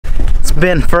It's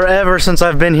been forever since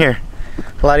I've been here.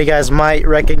 A lot of you guys might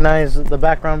recognize the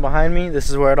background behind me. This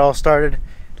is where it all started.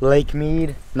 Lake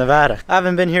Mead, Nevada. I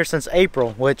haven't been here since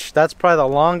April, which that's probably the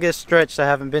longest stretch I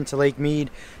haven't been to Lake Mead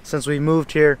since we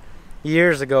moved here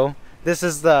years ago. This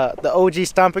is the OG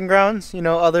stomping grounds, you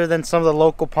know, other than some of the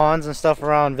local ponds and stuff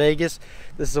around Vegas.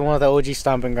 This is one of the OG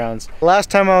stomping grounds. Last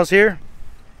time I was here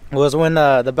was when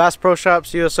the Bass Pro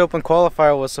Shops US Open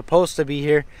qualifier was supposed to be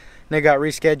here, and it got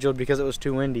rescheduled because it was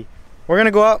too windy. We're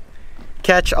gonna go out,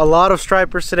 catch a lot of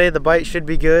stripers today. The bite should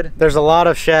be good. There's a lot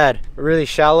of shad, really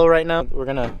shallow right now. We're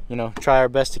gonna, you know, try our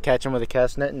best to catch them with a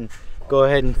cast net and go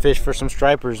ahead and fish for some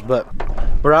stripers. But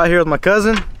we're out here with my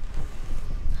cousin.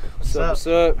 What's up? What's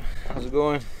up? How's it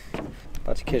going?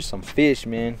 About to catch some fish,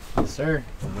 man. Yes, sir.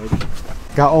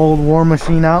 Got old war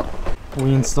machine out.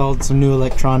 We installed some new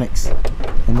electronics,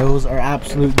 and those are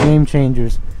absolute game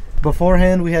changers.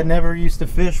 Beforehand, we had never used to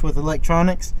fish with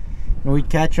electronics, and we'd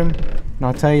catch them. And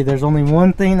I'll tell you, there's only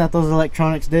one thing that those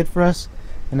electronics did for us,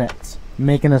 and that's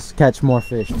making us catch more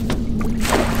fish.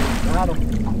 Got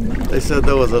 'em. They said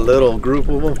there was a little group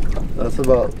of them. That's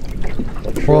about a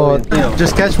Well, trillion.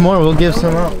 just catch more, we'll give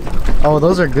some out. Oh,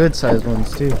 those are good sized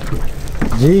ones too.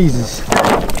 Jesus.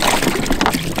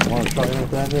 Want to try one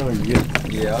with that or you good?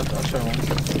 Yeah, I'll try one.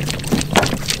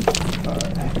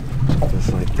 Alright.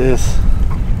 Just like this.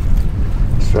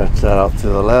 Stretch that out to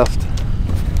the left.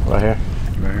 Right here.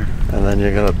 Right here. And then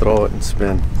you're going to throw it and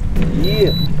spin.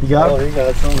 Yeah. You got it? You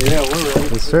got some. Yeah, we're ready.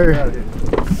 Yes, sir.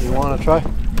 You want to try?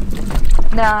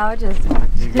 No, I just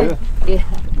watched. You good? Yeah.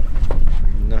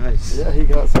 Nice. Yeah, he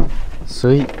got some.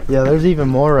 Sweet. Yeah, there's even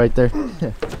more right there.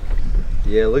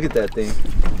 Yeah, look at that thing.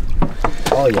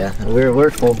 Oh yeah, we're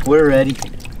full. We're ready.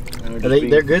 And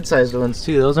They're good sized ones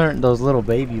too. Those aren't those little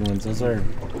baby ones. Those are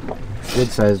good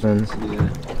sized ones. Yeah.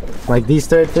 Like these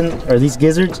threadfin or these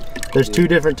gizzards. There's two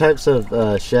different types of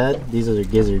shad. These are the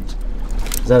gizzards.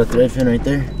 Is that a threadfin right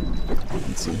there?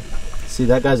 Let's see. See,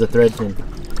 that guy's a threadfin.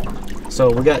 So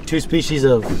we got two species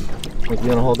of. Like, you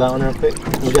wanna hold that one real quick?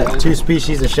 We got two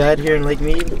species of shad here in Lake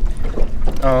Mead.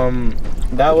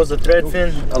 That was a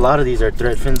threadfin. A lot of these are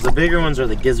threadfins. The bigger ones are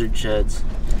the gizzard shads.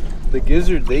 The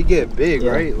gizzard, they get big,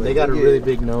 Yeah, right? Like, they got a really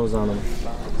big nose on them.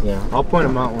 Yeah, I'll point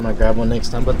them out when I grab one next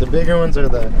time. But the bigger ones are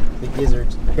the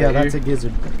gizzards. Yeah, Right that's here? a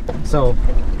gizzard. So,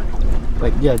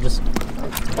 like, yeah, just.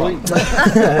 Oh,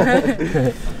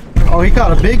 he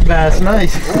caught a big bass.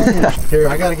 Nice. Here,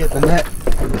 I gotta get the net.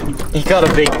 He caught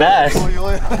a big bass.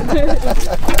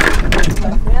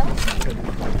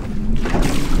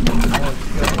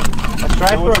 A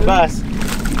striper or a bass?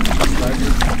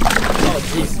 Oh,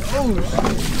 jeez.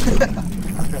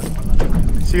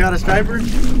 So you got a striper?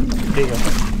 Here you go.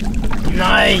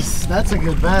 Nice! That's a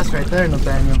good bass right there,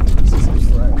 Nathaniel.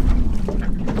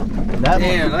 That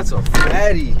Damn, that's a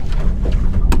fatty.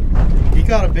 He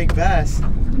caught a big bass.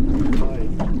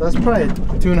 That's probably a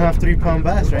 2.5, 3 pound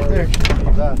bass right there.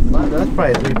 That's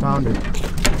probably a 3 pounder.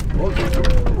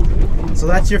 So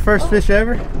that's your first fish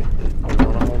ever?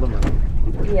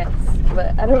 Yes,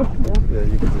 but I don't know. Yeah,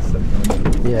 you can just set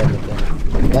that. Yeah,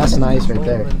 that's nice right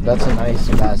there. That's a nice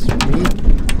bass. Mead,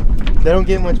 they don't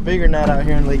get much bigger than that out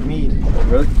here in Lake Mead.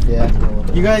 Really? Yeah.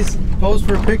 You guys pose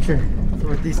for a picture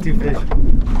with these two fish.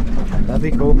 That'd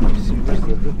be cool. So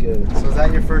is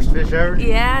that your first fish ever?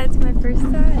 Yeah, it's my first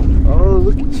time. Oh,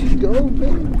 look at you go,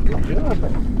 man. Good job.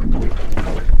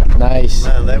 Nice.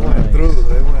 Man, they went through.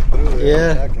 They went through.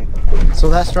 Yeah. So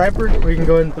that striper, we can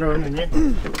go ahead and throw it in here.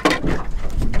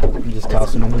 You just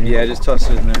toss them in here. Yeah, just toss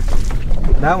it in there.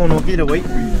 That one will get a weight for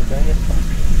you, Nathaniel.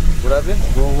 What happened?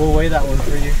 We'll weigh that one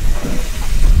for you.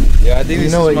 Yeah, I think You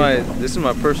know this is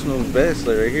my personal best,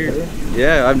 like right here.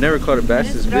 Yeah, I've never caught a bass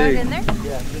Just this throw big. it in there.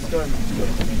 Yeah, just go ahead.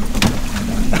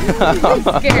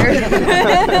 Scared.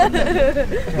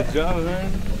 Good job,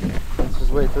 man. Let's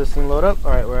just wait for this thing to load up.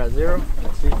 All right, we're at 0.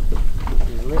 Let's see.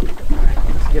 He's lit.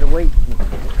 Let's get a weight.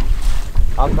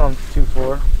 I'll come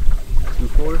 2.4.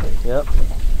 2.4? Yep.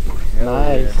 Hell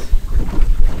Nice. yeah.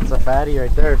 It's a fatty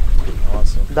right there.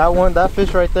 Awesome. That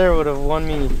fish right there would have won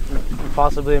me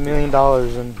possibly $1 million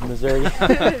in Missouri.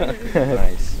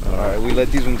 Nice. All right, we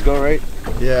let these ones go, right?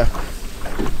 Yeah.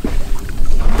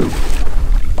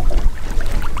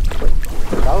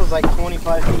 That was like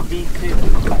 25 feet deep too.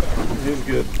 He's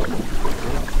good.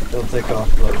 He'll take off,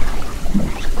 buddy.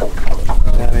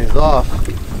 And he's off.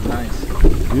 Nice.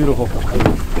 Beautiful.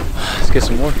 Let's get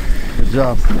some more. Good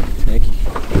job. Thank you.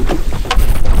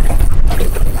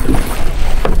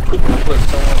 Put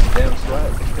someone's damn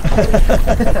swag.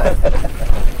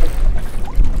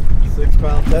 6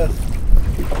 pound test.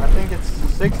 I think it's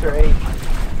 6 or 8.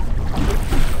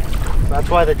 That's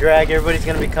why the drag, everybody's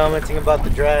gonna be commenting about the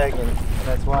drag, and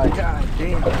That's why. God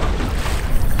damn.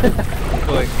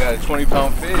 Like got a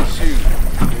 20-pound fish, shoot.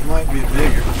 It might be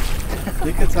bigger.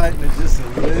 You can tighten it just a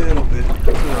little bit.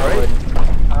 Alright.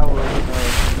 I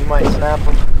would. You might snap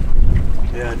them.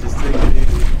 Yeah, just take it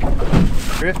easy.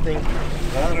 Drifting.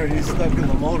 That or he's stuck in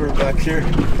the motor back here.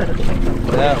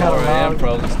 That or I am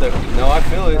probably stuck. No, I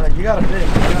feel it. You got a fish.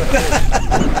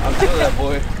 I feel that,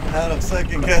 boy. Had him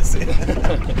second guessing.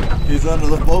 He's under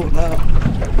the boat now.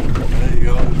 There you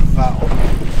go. Foul.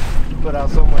 Put out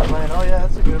so much land. Oh yeah,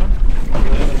 that's a good one.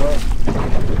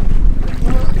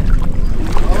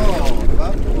 Oh,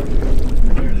 that one.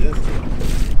 There it is.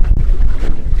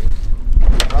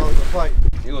 How was the fight?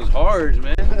 It was hard,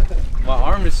 man. My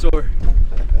arm is sore.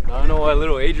 I don't know why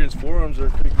little Adrian's forearms are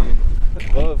freaking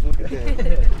buff. Look at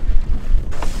that.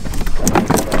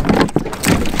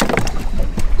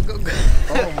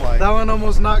 Oh my. That one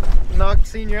almost knocked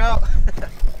Senior out.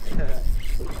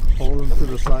 Hold him to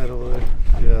the side over there.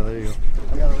 Yeah, there you go.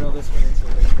 I gotta reel this one in so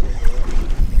they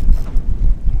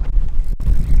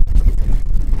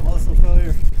Muscle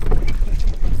failure.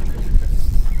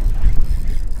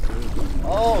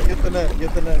 Oh, get the net,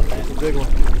 get the net. It's a big one.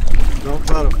 Don't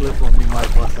try to flip him, he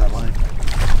might bust that line.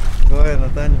 Go ahead,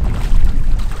 Nathaniel.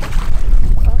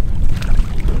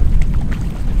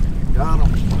 Got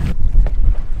him.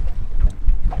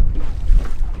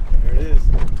 There it is.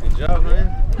 Good job, man.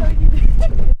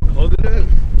 Hold it up.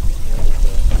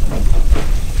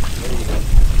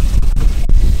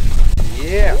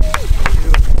 Yeah.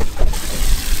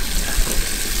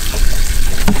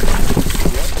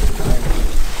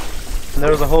 There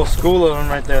was a whole school of them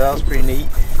right there. That was pretty neat.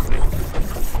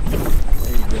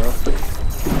 There you go.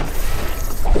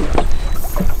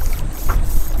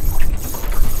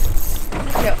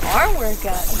 Your arm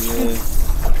workout. Yeah.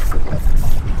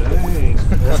 Dang.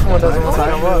 This one doesn't want to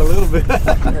Tighten come it up. a little bit.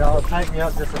 Here, I'll tighten you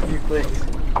up just a few clicks.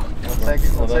 One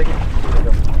second, one second.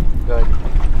 Go ahead.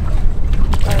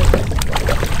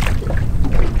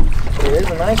 He is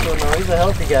a nice one though. He's a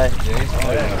healthy guy.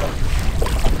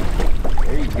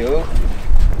 There you go.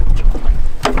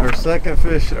 Our second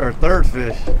fish, our third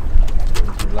fish.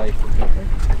 Your life.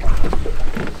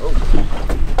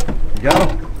 You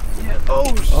got him?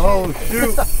 Oh, shit. Oh,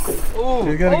 shoot. Oh,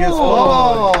 You're gonna get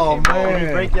oh, spooled. Oh, Did he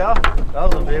man. break you off? That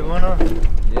was a big one, huh?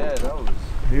 yeah, that was.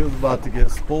 He was about to get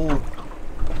spooled.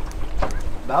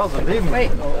 That was a big one.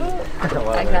 Wait. I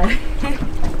got it.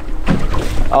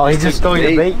 Oh, he just stole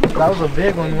your bait. bait. That was a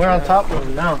big one. We're on top of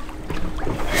him now.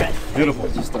 Beautiful.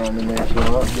 Just throw him in there.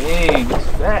 Dang, it's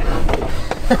fat.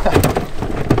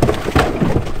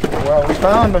 Well, we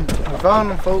found him. We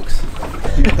found him, folks.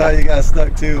 You thought you got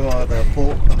stuck too on the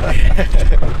pole.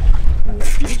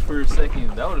 Just for a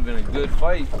second, that would have been a good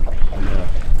fight. Yeah.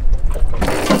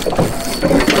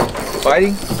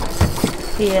 Fighting?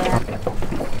 Yeah.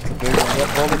 Big one. Yep,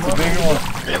 hold him up. Bigger one.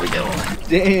 There we go.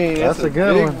 Dang, That's a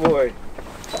good big one. boy.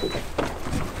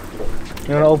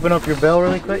 You want to open up your bell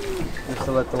really quick? Just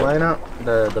to let the line out?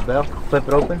 The bell? Flip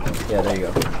it open? Yeah, there you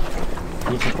go.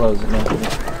 You can close it now.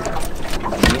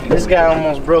 This guy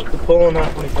almost broke the pulling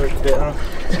off when he first bit, huh?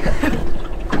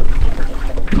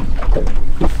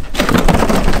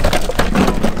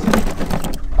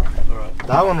 Alright.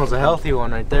 That one was a healthy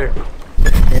one right there.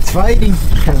 It's fighting.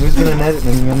 Who's gonna net it?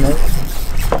 You gonna net it?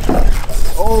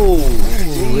 Oh,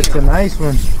 ooh, it's a nice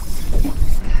one.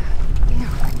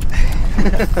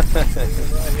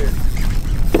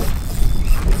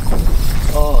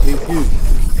 Oh, he's huge.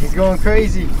 He's going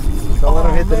crazy. Don't let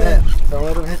him hit the net. Don't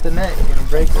let him hit the net. You're gonna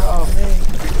break her off.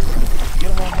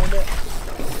 Get him off my net.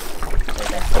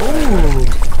 Ooh.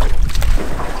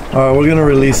 Alright, we're gonna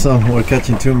release some. We're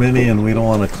catching too many and we don't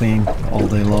want to clean all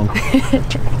day long.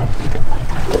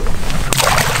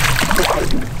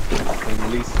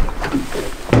 Release.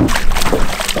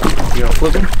 You gonna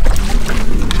flip him?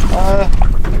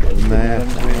 Man.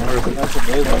 That's a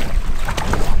big one.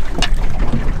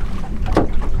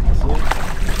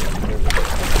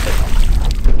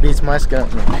 Beats my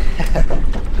skunk.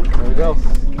 There we go.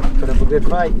 Put up a good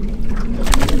fight.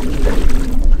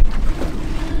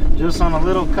 Just on a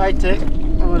little kite-tech.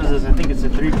 What is this? I think it's a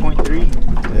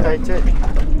 3.3 kite-tech.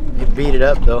 You beat it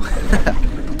up though.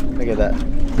 Look at that.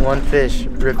 One fish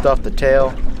ripped off the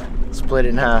tail, split it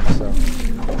in half. So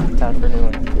time for a new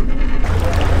one.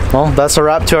 Well, that's a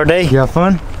wrap to our day. You have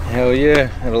fun? Hell yeah,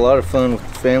 had a lot of fun with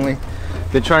the family.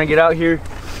 Been trying to get out here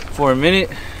for a minute.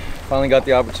 Finally got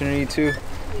the opportunity to.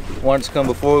 Wanted to come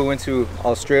before we went to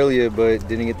Australia, but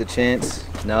didn't get the chance.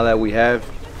 Now that we have,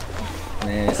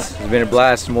 man, it's been a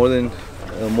blast. More than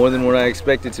what I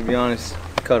expected, to be honest.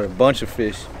 Caught a bunch of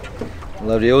fish.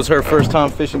 Loved it. It was her first time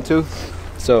fishing too,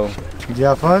 so. Did you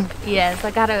have fun? Yes,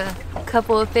 I got a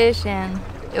couple of fish, and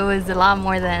it was a lot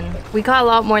more than, we caught a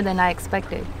lot more than I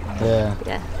expected. Yeah.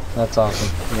 Yeah. That's awesome.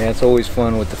 Yeah, it's always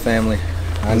fun with the family.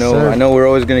 I Yes, know sir. I know we're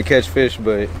always gonna catch fish,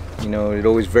 but you know, it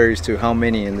always varies to how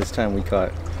many, and this time we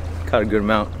caught a good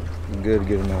amount. A good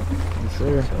amount. Yes,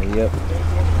 sir. So yep.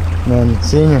 Man,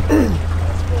 Senior,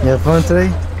 you have fun today?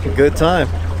 A good time.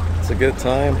 It's a good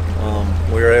time.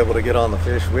 We were able to get on the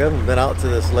fish. We haven't been out to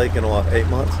this lake in what, 8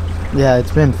 months? Yeah,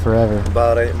 it's been forever.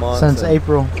 About 8 months. Since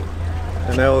April.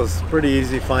 And it was pretty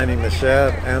easy finding the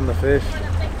shad and the fish.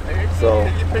 So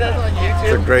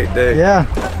it's a great day. Yeah.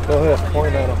 Go ahead,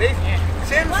 point at them.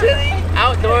 Sim City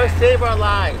Outdoors Save Our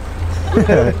Lives.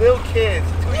 Little kids.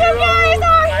 2 years old.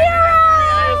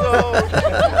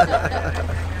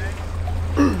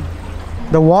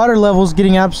 The water level's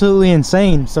getting absolutely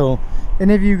insane. So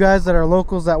any of you guys that are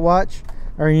locals that watch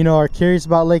or are curious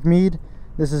about Lake Mead,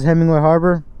 this is Hemingway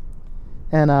Harbor,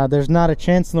 and there's not a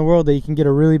chance in the world that you can get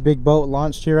a really big boat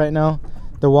launched here right now.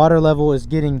 The water level is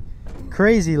getting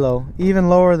crazy low, even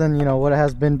lower than what it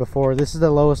has been before. This is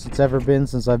the lowest it's ever been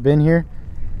since I've been here,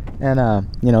 and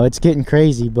it's getting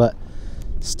crazy, but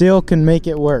still can make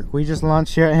it work. We just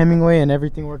launched here at Hemingway and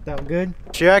everything worked out good.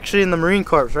 You're actually in the Marine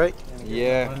Corps, right?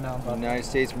 Yeah, United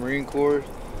States Marine Corps.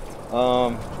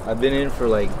 I've been in for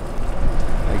like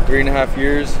 3.5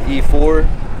 years, E4.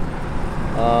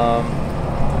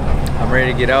 I'm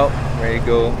ready to get out, ready to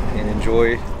go and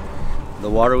enjoy the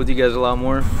water with you guys a lot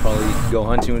more. Probably go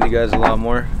hunting with you guys a lot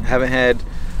more. Haven't had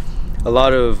a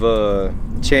lot of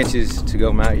chances to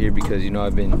come out here because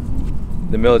I've been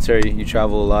in the military. You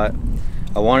travel a lot.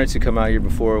 I wanted to come out here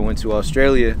before I went to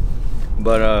Australia,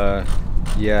 but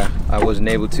yeah, I wasn't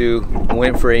able to. I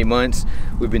went for 8 months.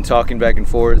 We've been talking back and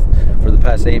forth for the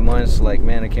past 8 months. Like,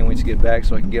 man, I can't wait to get back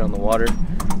so I can get on the water.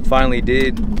 Finally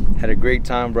did. Had a great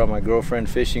time. Brought my girlfriend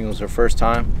fishing. It was her first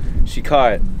time. She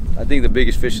caught, I think, the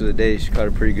biggest fish of the day. She caught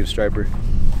a pretty good striper.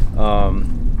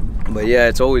 But yeah,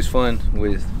 it's always fun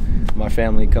with my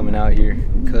family coming out here,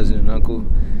 cousin and uncle.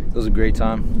 It was a great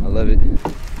time. I love it.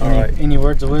 All right. Any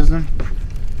words of wisdom?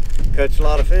 Catch a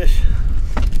lot of fish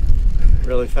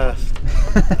really fast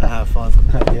and have fun.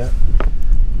 Yeah.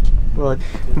 Well,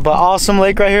 but awesome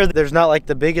lake right here. There's not like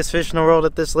the biggest fish in the world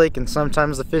at this lake, and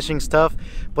sometimes the fishing's tough,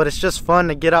 but it's just fun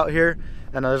to get out here,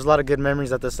 and there's a lot of good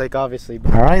memories at this lake, obviously.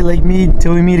 All right, Lake Mead,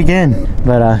 till we meet again.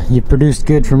 But you produced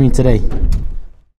good for me today.